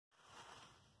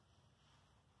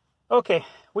Okay,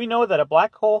 we know that a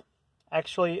black hole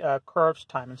actually curves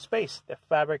time and space, the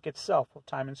fabric itself of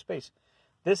time and space.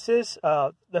 This is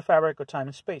the fabric of time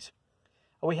and space.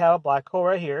 We have a black hole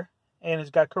right here, and it's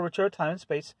got curvature of time and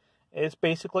space. It's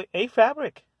basically a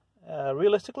fabric,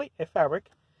 realistically a fabric.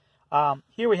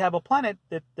 Here we have a planet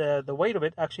that the weight of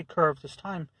it actually curves this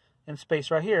time and space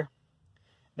right here.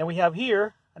 Then we have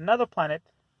here another planet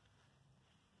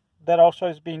that also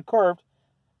is being curved,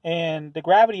 and the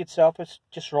gravity itself is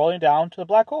just rolling down to the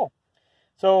black hole.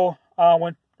 So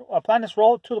when a planet's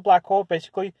rolled to the black hole,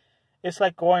 basically it's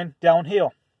like going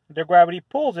downhill. The gravity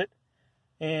pulls it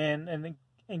and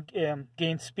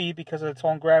gains speed because of its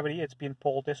own gravity. It's being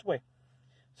pulled this way.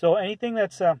 So anything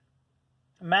that's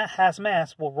has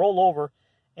mass will roll over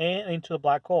and into the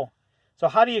black hole. So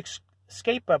how do you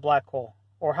escape a black hole,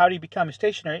 or how do you become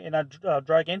stationary and not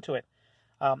drag into it?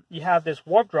 You have this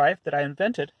warp drive that I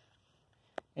invented,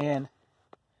 and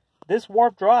this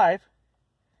warp drive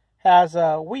has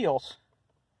wheels,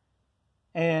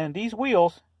 and these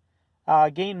wheels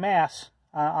gain mass.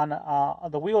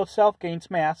 The wheel itself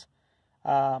gains mass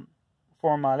from,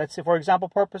 let's say, for example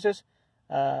purposes,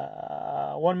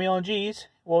 1 million G's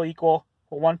will equal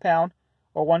 1 pound,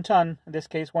 or 1 ton. In this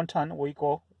case, 1 ton will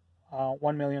equal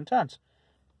 1 million tons.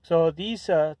 So these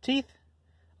teeth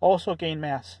also gain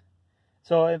mass.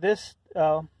 So in this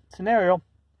scenario,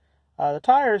 the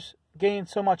tires gain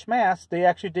so much mass, they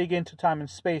actually dig into time and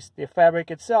space, the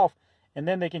fabric itself, and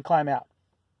then they can climb out.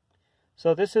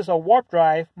 So this is a warp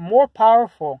drive more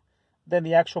powerful than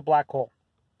the actual black hole.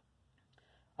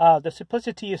 The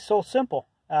simplicity is so simple.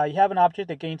 You have an object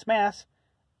that gains mass,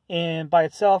 and by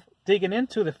itself digging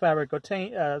into the fabric of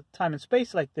time and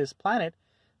space, like this planet,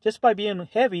 just by being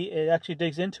heavy, it actually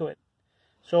digs into it.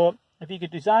 So if you could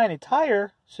design a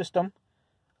tire system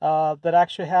that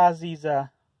actually has these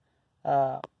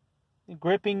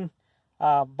gripping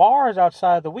bars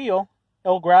outside the wheel,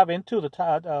 it'll grab into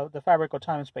the fabric of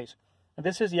time and space. And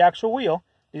this is the actual wheel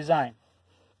design.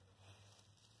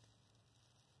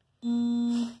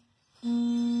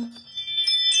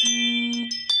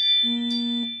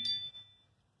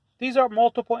 These are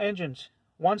multiple engines,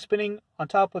 one spinning on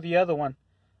top of the other one,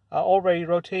 already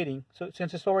rotating. So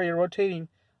since it's already rotating,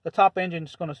 the top engine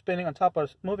is going to spinning on top of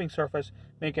a moving surface,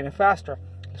 making it faster.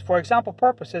 For example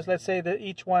purposes, let's say that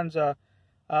each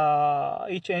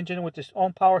engine with its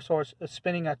own power source is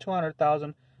spinning at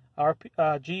 200,000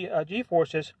 G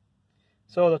forces.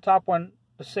 So the top one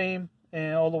the same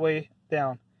and all the way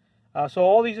down. So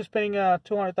all these are spinning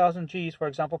 200,000 G's for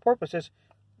example purposes.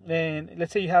 And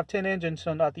let's say you have 10 engines,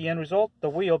 so at the end result, the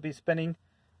wheel be spinning.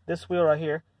 This wheel right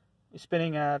here is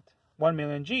spinning at 1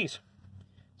 million G's.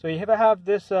 So you have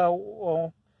this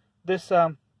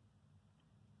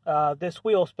this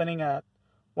wheel spinning at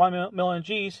 1 million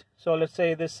G's. So let's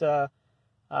say this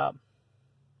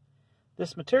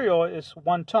this material is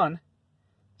 1 ton.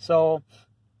 So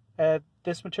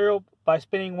this material, by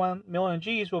spinning 1 million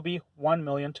G's, will be 1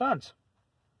 million tons.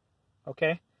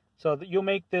 Okay, so that you'll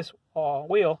make this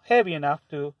wheel heavy enough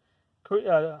to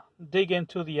dig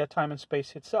into the time and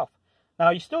space itself.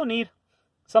 Now you still need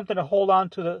something to hold on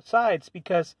to the sides,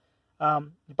 because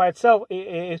by itself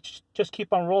it just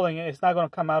keep on rolling. It's not going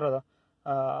to come out of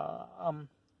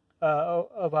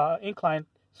the inclined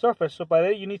surface. So by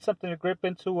that you need something to grip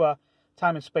into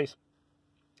time and space.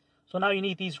 So now you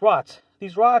need these rods.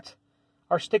 These rods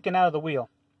are sticking out of the wheel.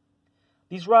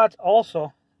 These rods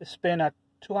also spin at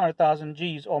 200,000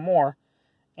 G's or more.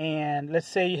 And let's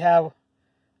say you have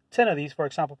 10 of these for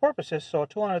example purposes. So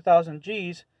 200,000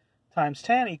 G's times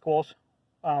 10 equals,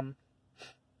 I'm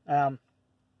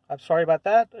sorry about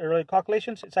that, early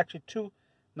calculations, it's actually 2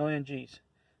 million G's.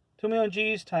 2 million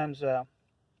G's times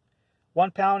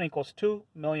 1 pound equals 2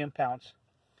 million pounds.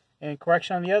 And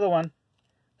correction on the other one,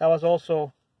 that was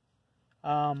also,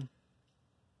 and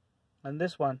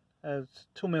this one is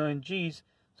 2 million G's.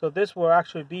 So this will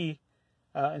actually be,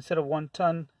 instead of 1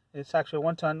 ton, it's actually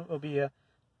 1 ton will be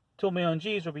 2 million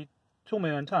G's will be 2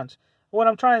 million tons. What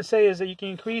I'm trying to say is that you can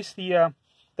increase the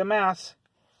mass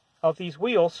of these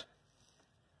wheels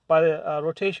by the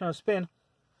rotational spin,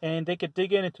 and they could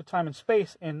dig into time and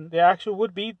space, and they actually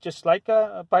would be just like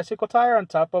a bicycle tire on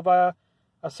top of a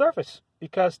surface,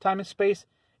 because time and space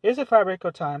is a fabric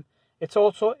of time. It's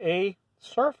also a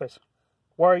surface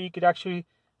where you could actually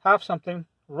have something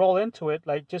roll into it,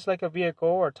 like just like a vehicle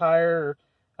or a tire,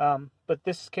 but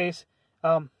this case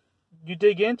you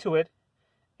dig into it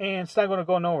and it's not going to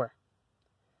go nowhere.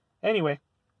 Anyway,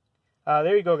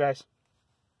 there you go, guys.